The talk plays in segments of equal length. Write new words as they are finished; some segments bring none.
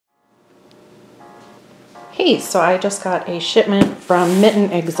Hey, so I just got a shipment from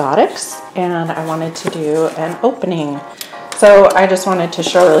Mitten Exotics and I wanted to do an opening. So I just wanted to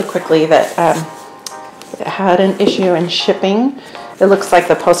show really quickly that it had an issue in shipping. It looks like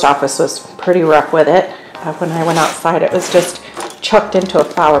the post office was pretty rough with it. When I went outside, it was just chucked into a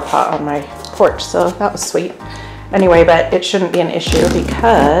flower pot on my porch, so that was sweet. Anyway, but it shouldn't be an issue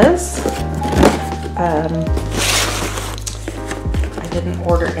because I didn't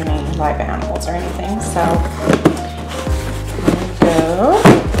order any live animals or anything, so here we go.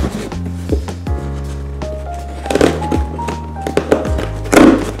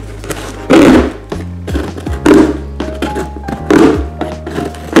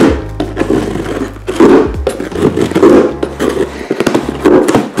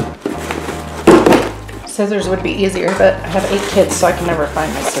 Scissors would be easier, but I have 8 kids, so I can never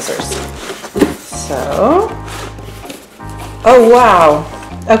find my scissors. So, oh wow,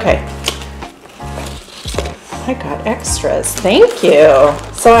 okay. I got extras, thank you.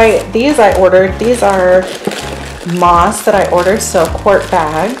 So these I ordered, these are moss that I ordered, so quart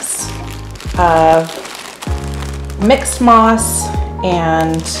bags of mixed moss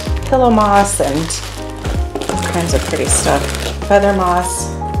and pillow moss and all kinds of pretty stuff. Feather moss.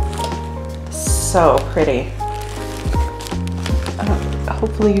 So pretty.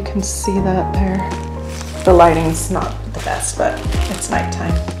 Hopefully you can see that there. The lighting's not the best, but it's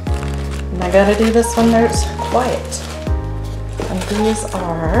nighttime. And I gotta do this when there's quiet. And these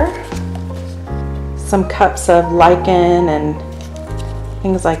are some cups of lichen and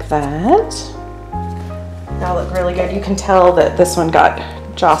things like that. That look really good. You can tell that this one got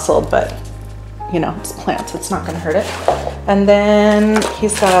jostled, but you know, it's plants, it's not gonna hurt it. And then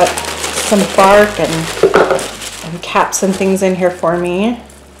he's got some bark and caps and things in here for me.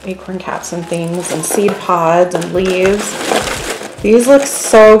 Acorn caps and things and seed pods and leaves. These look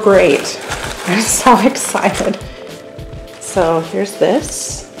so great. I'm so excited. So here's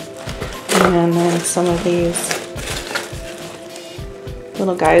this. And then some of these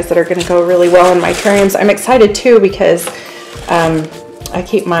little guys that are gonna go really well in my terrariums. I'm excited too because I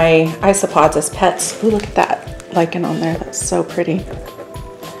keep my isopods as pets. Ooh, look at that lichen on there. That's so pretty.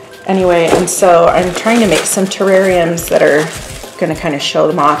 Anyway, and so I'm trying to make some terrariums that are going to kind of show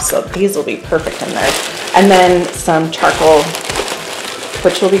them off, so these will be perfect in there. And then some charcoal,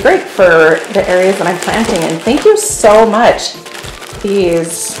 which will be great for the areas that I'm planting. And thank you so much.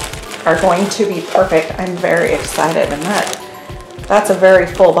 These are going to be perfect. I'm very excited, and that's a very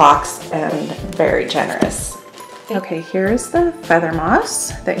full box and very generous. Okay, here's the feather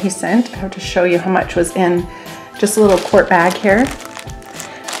moss that he sent. I have to show you how much was in just a little quart bag here.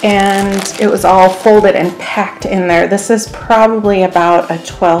 And it was all folded and packed in there. This is probably about a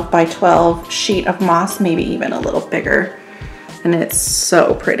 12 by 12 sheet of moss, maybe even a little bigger. And it's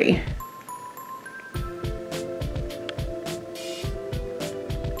so pretty.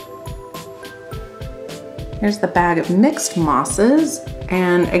 Here's the bag of mixed mosses.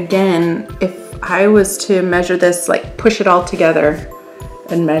 And again, if I was to measure this, like push it all together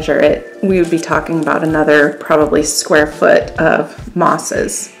and measure it, we would be talking about another probably square foot of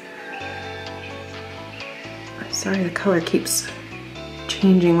mosses. I'm sorry, the color keeps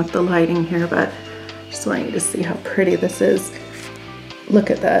changing with the lighting here, but I just want you to see how pretty this is. Look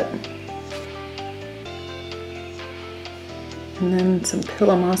at that. And then some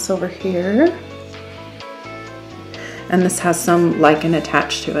pillow moss over here. And this has some lichen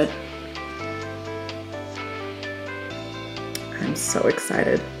attached to it. I'm so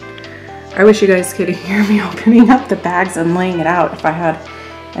excited. I wish you guys could hear me opening up the bags and laying it out. If I had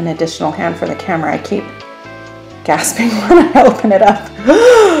an additional hand for the camera, I keep gasping when I open it up.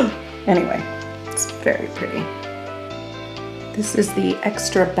 Anyway, it's very pretty. This is the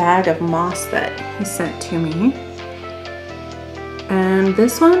extra bag of moss that he sent to me. And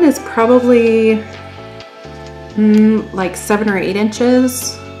this one is probably like 7 or 8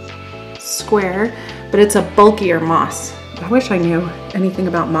 inches square, but it's a bulkier moss. I wish I knew anything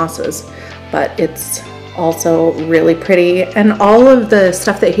about mosses, but it's also really pretty. And all of the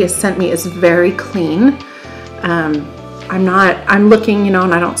stuff that he has sent me is very clean. I'm looking, you know,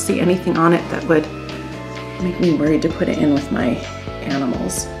 and I don't see anything on it that would make me worried to put it in with my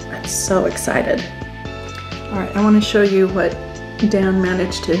animals. I'm so excited. All right, I want to show you what Dan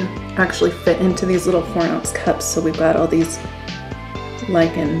managed to actually fit into these little 4-ounce cups. So we've got all these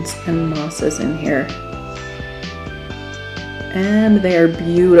lichens and mosses in here. And they are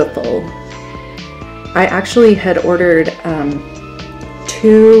beautiful. I actually had ordered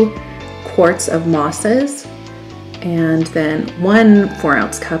 2 quarts of mosses and then 1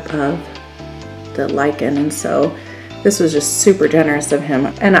 4-ounce cup of the lichen, and so This was just super generous of him,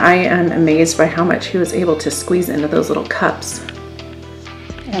 and I am amazed by how much he was able to squeeze into those little cups.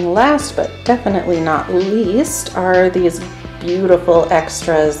 And last but definitely not least are these beautiful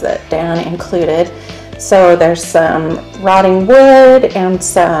extras that Dan included. So there's some rotting wood and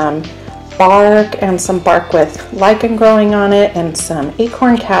some bark and some bark with lichen growing on it and some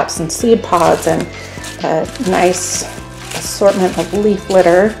acorn caps and seed pods and a nice assortment of leaf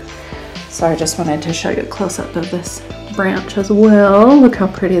litter. So I just wanted to show you a close-up of this branch as well. Look how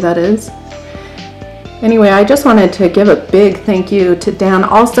pretty that is. Anyway, I just wanted to give a big thank you to Dan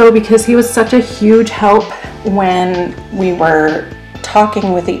also because he was such a huge help when we were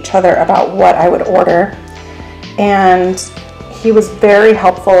talking with each other about what I would order. And he was very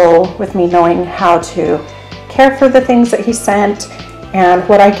helpful with me knowing how to care for the things that he sent and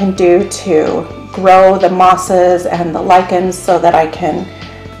what I can do to grow the mosses and the lichens so that I can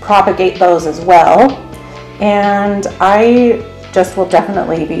propagate those as well. And I just will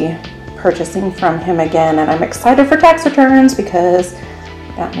definitely be purchasing from him again, and I'm excited for tax returns because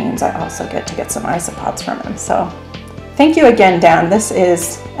that means I also get to get some isopods from him. So thank you again, Dan. This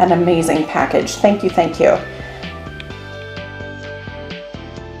is an amazing package. Thank you, thank you.